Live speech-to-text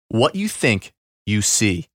What you think, you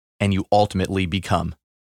see, and you ultimately become.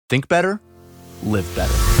 Think better, live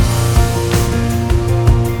better.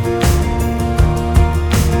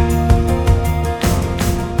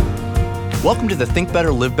 Welcome to the Think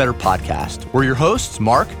Better, Live Better podcast. We're your hosts,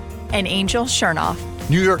 Mark and Angel Chernoff,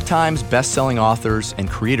 New York Times best-selling authors and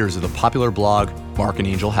creators of the popular blog, Mark and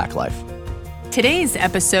Angel Hack Life. Today's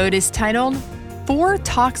episode is titled 4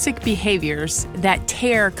 Toxic Behaviors That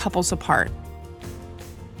Tear Couples Apart.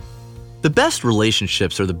 The best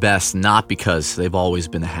relationships are the best not because they've always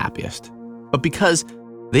been the happiest, but because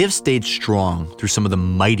they have stayed strong through some of the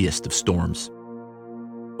mightiest of storms.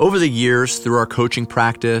 Over the years, through our coaching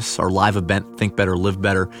practice, our live event Think Better, Live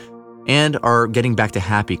Better, and our Getting Back to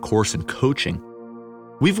Happy course and coaching,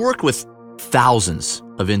 we've worked with thousands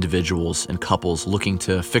of individuals and couples looking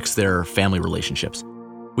to fix their family relationships.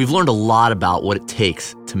 We've learned a lot about what it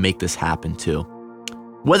takes to make this happen too.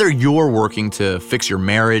 Whether you're working to fix your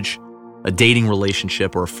marriage, a dating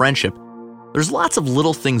relationship, or a friendship, there's lots of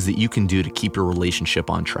little things that you can do to keep your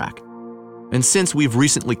relationship on track. And since we've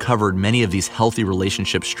recently covered many of these healthy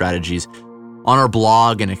relationship strategies on our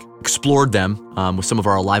blog and explored them with some of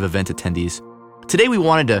our live event attendees, today we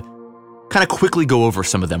wanted to kind of quickly go over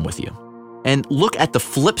some of them with you and look at the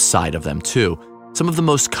flip side of them too, some of the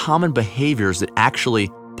most common behaviors that actually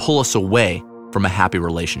pull us away from a happy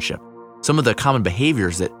relationship, some of the common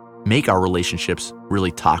behaviors that make our relationships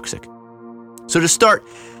really toxic. So to start,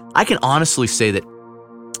 I can honestly say that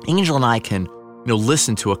Angel and I can,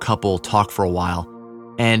 listen to a couple talk for a while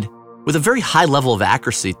and with a very high level of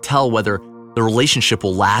accuracy tell whether the relationship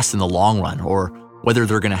will last in the long run or whether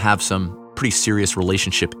they're going to have some pretty serious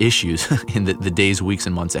relationship issues in the days, weeks,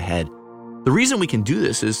 and months ahead. The reason we can do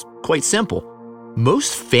this is quite simple.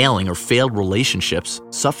 Most failing or failed relationships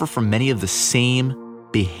suffer from many of the same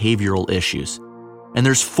behavioral issues. And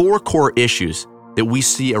there's 4 core issues that we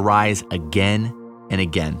see arise again and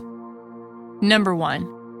again. Number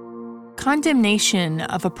 1, condemnation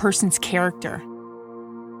of a person's character.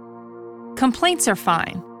 Complaints are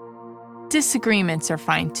fine. Disagreements are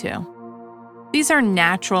fine too. These are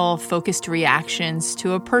natural, focused reactions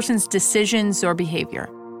to a person's decisions or behavior.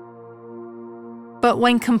 But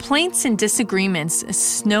when complaints and disagreements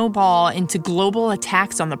snowball into global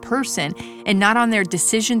attacks on the person and not on their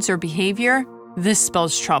decisions or behavior, this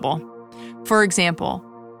spells trouble. For example,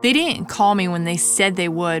 they didn't call me when they said they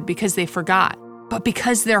would because they forgot, but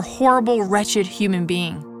because they're horrible, wretched human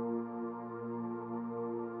being.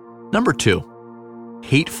 Number 2,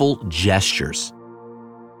 hateful gestures.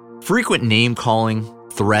 Frequent name-calling,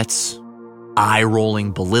 threats,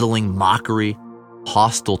 eye-rolling, belittling, mockery,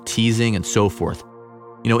 hostile teasing, and so forth.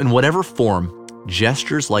 In whatever form,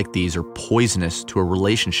 gestures like these are poisonous to a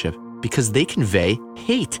relationship because they convey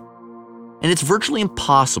hate. And it's virtually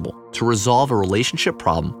impossible to resolve a relationship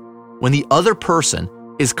problem when the other person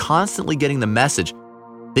is constantly getting the message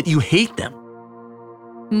that you hate them.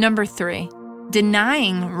 Number 3,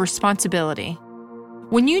 denying responsibility.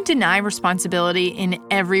 When you deny responsibility in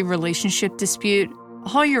every relationship dispute,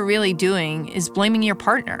 all you're really doing is blaming your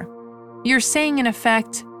partner. You're saying, in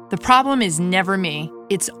effect, the problem is never me,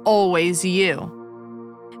 it's always you.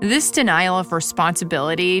 This denial of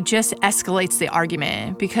responsibility just escalates the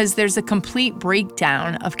argument because there's a complete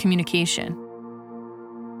breakdown of communication.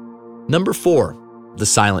 Number 4, the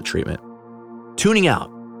silent treatment. Tuning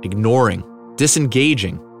out, ignoring,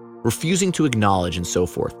 disengaging, refusing to acknowledge, and so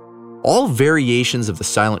forth. All variations of the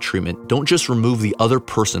silent treatment don't just remove the other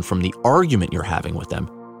person from the argument you're having with them.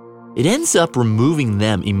 It ends up removing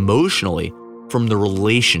them emotionally from the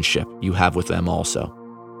relationship you have with them also.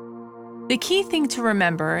 The key thing to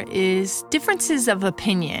remember is differences of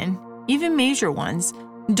opinion, even major ones,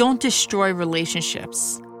 don't destroy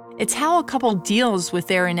relationships. It's how a couple deals with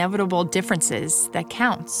their inevitable differences that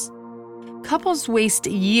counts. Couples waste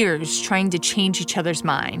years trying to change each other's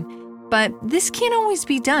mind, but this can't always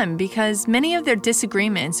be done because many of their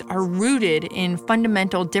disagreements are rooted in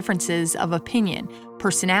fundamental differences of opinion,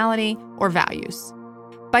 personality, or values.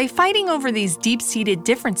 By fighting over these deep-seated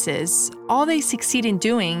differences, all they succeed in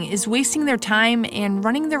doing is wasting their time and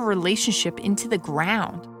running their relationship into the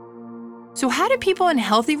ground. So how do people in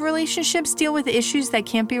healthy relationships deal with issues that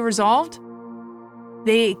can't be resolved?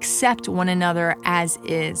 They accept one another as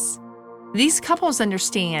is. These couples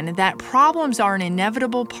understand that problems are an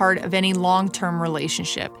inevitable part of any long-term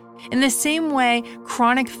relationship. In the same way,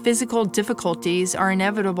 chronic physical difficulties are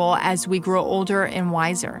inevitable as we grow older and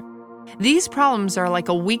wiser. These problems are like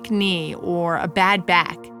a weak knee or a bad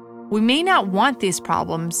back. We may not want these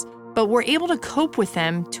problems, but we're able to cope with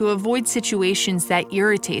them to avoid situations that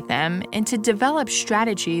irritate them and to develop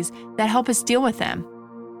strategies that help us deal with them.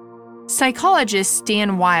 Psychologist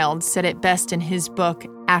Stan Wild said it best in his book,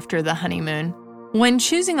 After the Honeymoon. When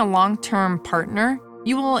choosing a long-term partner,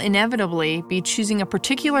 you will inevitably be choosing a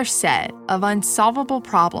particular set of unsolvable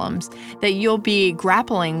problems that you'll be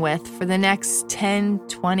grappling with for the next 10,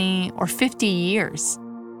 20, or 50 years.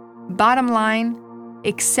 Bottom line,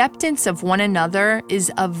 acceptance of one another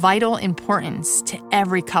is of vital importance to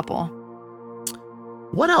every couple.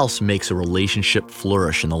 What else makes a relationship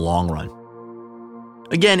flourish in the long run?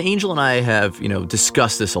 Again, Angel and I have,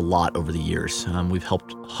 discussed this a lot over the years. We've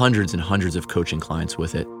helped hundreds and hundreds of coaching clients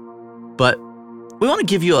with it. But we want to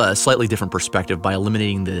give you a slightly different perspective by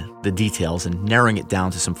eliminating the details and narrowing it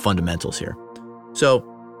down to some fundamentals here. So,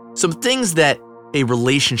 some things that a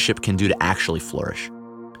relationship can do to actually flourish.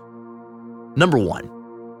 Number one,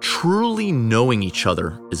 truly knowing each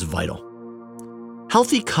other is vital.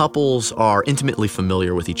 Healthy couples are intimately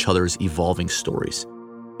familiar with each other's evolving stories.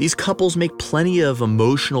 These couples make plenty of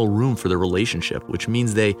emotional room for their relationship, which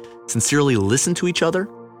means they sincerely listen to each other.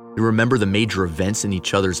 They remember the major events in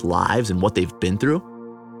each other's lives and what they've been through.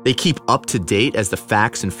 They keep up to date as the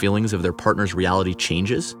facts and feelings of their partner's reality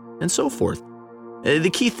changes, and so forth. The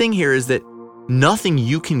key thing here is that nothing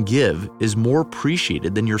you can give is more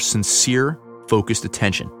appreciated than your sincere, focused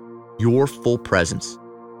attention, your full presence.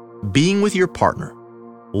 Being with your partner,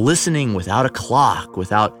 listening without a clock,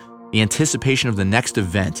 without the anticipation of the next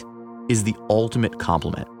event, is the ultimate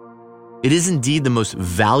compliment. It is indeed the most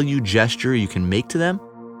valued gesture you can make to them,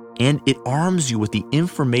 and it arms you with the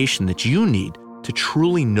information that you need to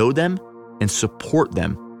truly know them and support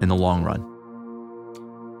them in the long run.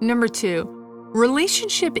 Number two,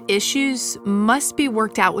 relationship issues must be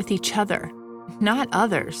worked out with each other, not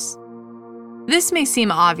others. This may seem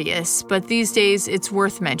obvious, but these days it's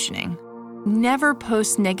worth mentioning. Never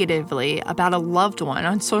post negatively about a loved one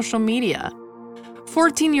on social media.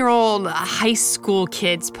 14-year-old high school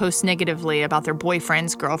kids post negatively about their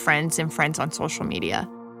boyfriends, girlfriends, and friends on social media.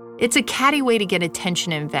 It's a catty way to get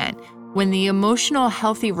attention and vent, when the emotional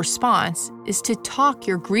healthy response is to talk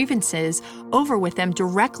your grievances over with them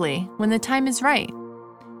directly when the time is right.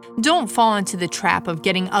 Don't fall into the trap of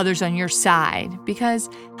getting others on your side, because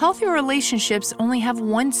healthy relationships only have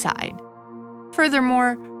one side.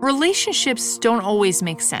 Furthermore, relationships don't always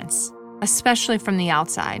make sense, especially from the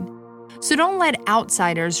outside. So don't let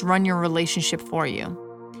outsiders run your relationship for you.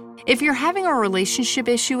 If you're having a relationship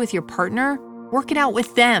issue with your partner, work it out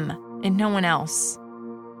with them and no one else.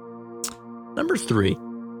 Number three,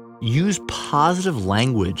 use positive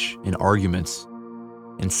language in arguments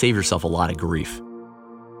and save yourself a lot of grief.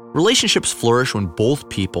 Relationships flourish when both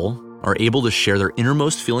people are able to share their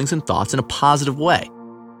innermost feelings and thoughts in a positive way.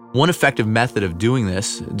 One effective method of doing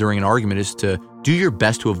this during an argument is to do your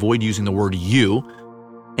best to avoid using the word you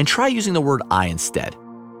and try using the word I instead.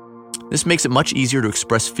 This makes it much easier to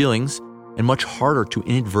express feelings and much harder to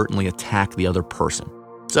inadvertently attack the other person.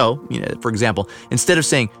 So, for example, instead of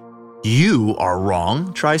saying, you are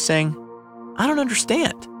wrong, try saying, I don't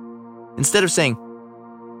understand. Instead of saying,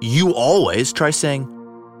 you always, try saying,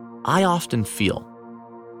 I often feel.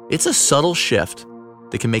 It's a subtle shift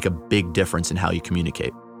that can make a big difference in how you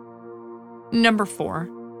communicate. Number four,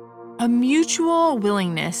 a mutual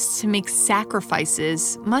willingness to make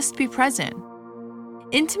sacrifices must be present.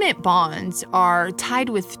 Intimate bonds are tied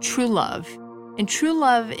with true love, and true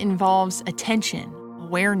love involves attention,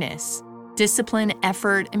 awareness, discipline,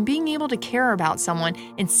 effort, and being able to care about someone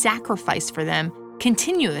and sacrifice for them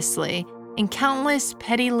continuously in countless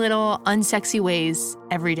petty little unsexy ways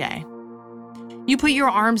every day. You put your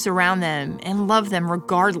arms around them and love them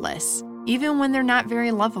regardless, even when they're not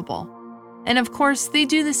very lovable. And of course, they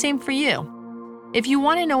do the same for you. If you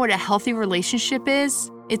want to know what a healthy relationship is,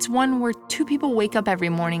 it's one where two people wake up every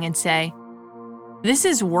morning and say, this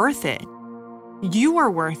is worth it. You are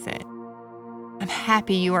worth it. I'm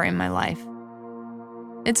happy you are in my life.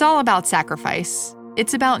 It's all about sacrifice.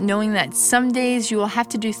 It's about knowing that some days you will have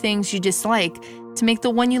to do things you dislike to make the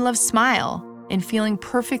one you love smile, and feeling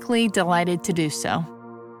perfectly delighted to do so.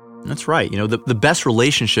 That's right. The best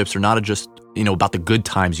relationships are not just, about the good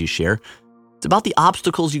times you share. It's about the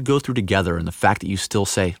obstacles you go through together and the fact that you still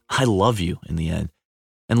say, I love you in the end.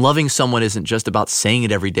 And loving someone isn't just about saying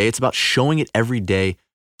it every day. It's about showing it every day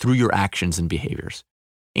through your actions and behaviors.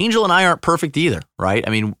 Angel and I aren't perfect either, right?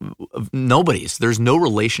 I mean, nobody's. There's no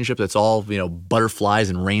relationship that's all,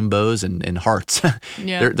 butterflies and rainbows and hearts.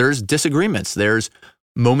 Yeah. There's disagreements. There's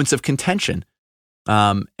moments of contention.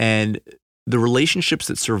 And the relationships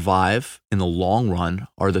that survive in the long run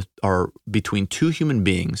are between two human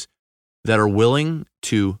beings that are willing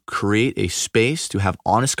to create a space to have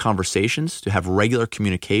honest conversations, to have regular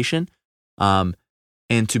communication,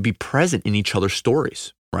 and to be present in each other's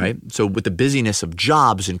stories. right? So with the busyness of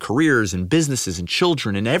jobs and careers and businesses and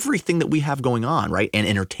children and everything that we have going on, right, and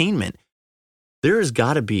entertainment, there has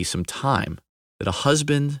got to be some time that a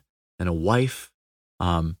husband and a wife,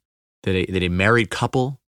 that a married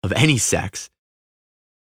couple of any sex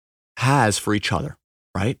has for each other,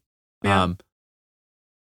 right? Yeah.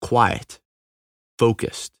 Quiet,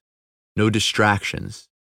 focused, no distractions,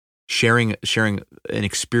 sharing an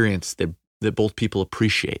experience that both people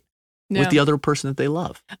appreciate with the other person that they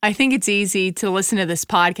love. I think it's easy to listen to this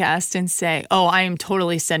podcast and say, oh, I am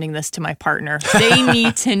totally sending this to my partner. They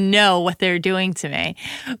need to know what they're doing to me.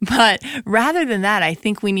 But rather than that, I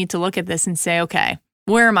think we need to look at this and say, okay,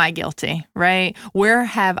 where am I guilty, right? Where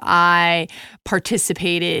have I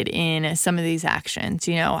participated in some of these actions?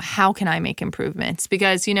 How can I make improvements?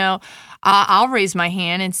 Because, I'll raise my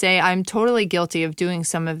hand and say I'm totally guilty of doing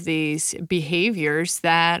some of these behaviors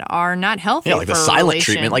that are not healthy. Yeah, like the silent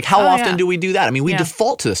treatment. Like how often do we do that? I mean, we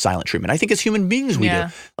default to the silent treatment. I think as human beings we do.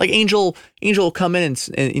 Like Angel will come in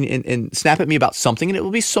and snap at me about something, and it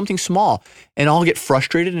will be something small, and I'll get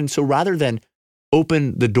frustrated. And so rather than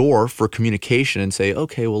open the door for communication and say,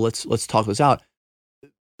 okay, well, let's talk this out,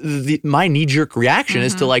 my knee-jerk reaction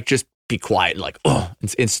is to just be quiet,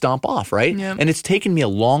 and stomp off, right? Yep. And it's taken me a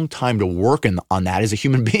long time to work on that as a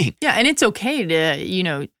human being. Yeah, and it's okay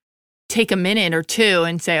to, take a minute or two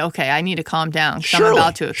and say, okay, I need to calm down because I'm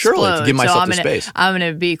about to explode. Surely, to give myself the space. I'm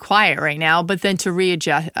going to be quiet right now, but then to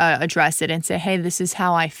address it and say, hey, this is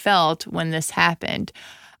how I felt when this happened.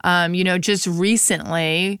 Just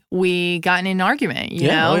recently we got in an argument,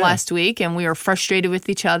 last week, and we were frustrated with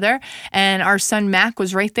each other, and our son Mac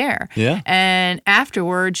was right there. Yeah. And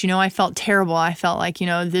afterwards, I felt terrible. I felt like,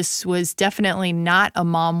 this was definitely not a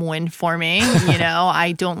mom win for me.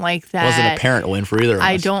 I don't like that. Wasn't a parent win for either of us.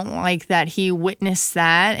 I don't like that he witnessed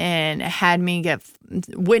that and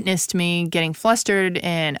witnessed me getting flustered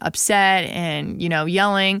and upset and,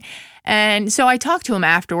 yelling. And so I talked to him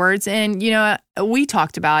afterwards, and, we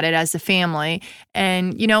talked about it as a family.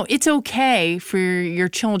 And, it's okay for your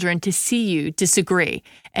children to see you disagree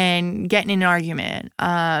and get in an argument.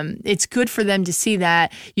 It's good for them to see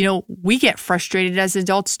that, we get frustrated as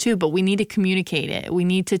adults too, but we need to communicate it. We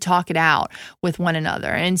need to talk it out with one another.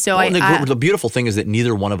 And so the beautiful thing is that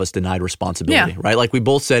neither one of us denied responsibility, right? Like we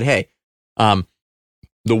both said, hey,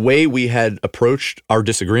 the way we had approached our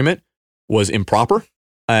disagreement was improper.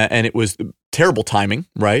 And it was terrible timing,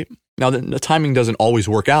 right? Now, the timing doesn't always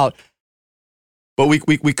work out, but we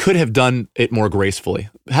could have done it more gracefully.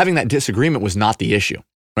 Having that disagreement was not the issue,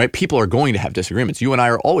 right? People are going to have disagreements. You and I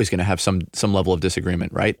are always going to have some level of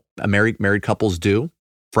disagreement, right? Married couples do,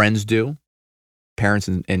 friends do, parents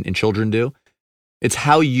and children do. It's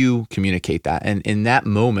how you communicate that. And in that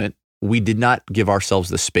moment, we did not give ourselves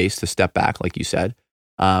the space to step back, like you said.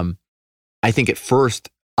 I think at first,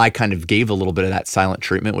 I kind of gave a little bit of that silent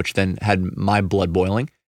treatment, which then had my blood boiling.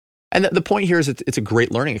 And the point here is it's a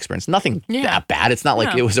great learning experience. Nothing that bad. It's not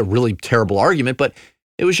like it was a really terrible argument, but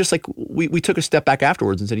it was just like we took a step back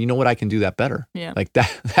afterwards and said, you know what, I can do that better. Yeah. Like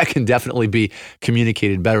that can definitely be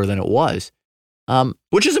communicated better than it was,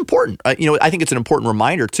 which is important. I think it's an important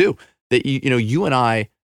reminder too that you and I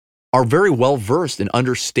are very well versed in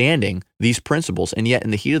understanding these principles, and yet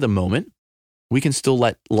in the heat of the moment, we can still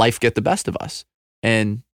let life get the best of us.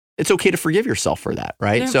 And it's okay to forgive yourself for that,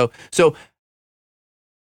 right? Yeah. So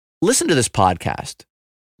listen to this podcast.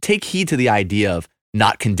 Take heed to the idea of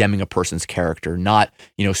not condemning a person's character, not,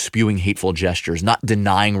 spewing hateful gestures, not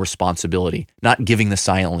denying responsibility, not giving the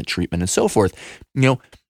silent treatment and so forth.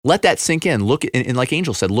 Let that sink in. Look at, and like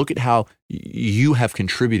Angel said, look at how you have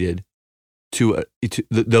contributed to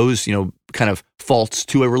those, kind of faults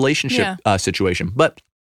to a relationship situation. But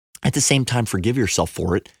at the same time, forgive yourself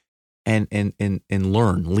for it. And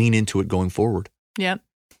lean into it going forward. Yep.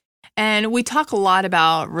 And we talk a lot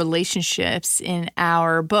about relationships in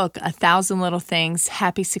our book, 1,000 Little Things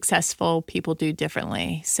Happy, Successful People Do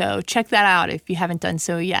Differently. So check that out if you haven't done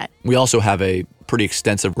so yet. We also have a pretty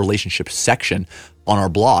extensive relationship section on our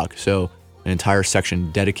blog. So an entire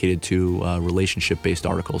section dedicated to relationship-based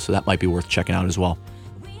articles. So that might be worth checking out as well.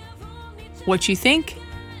 What you think,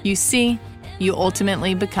 you see, you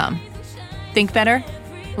ultimately become. Think better,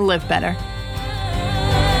 live better.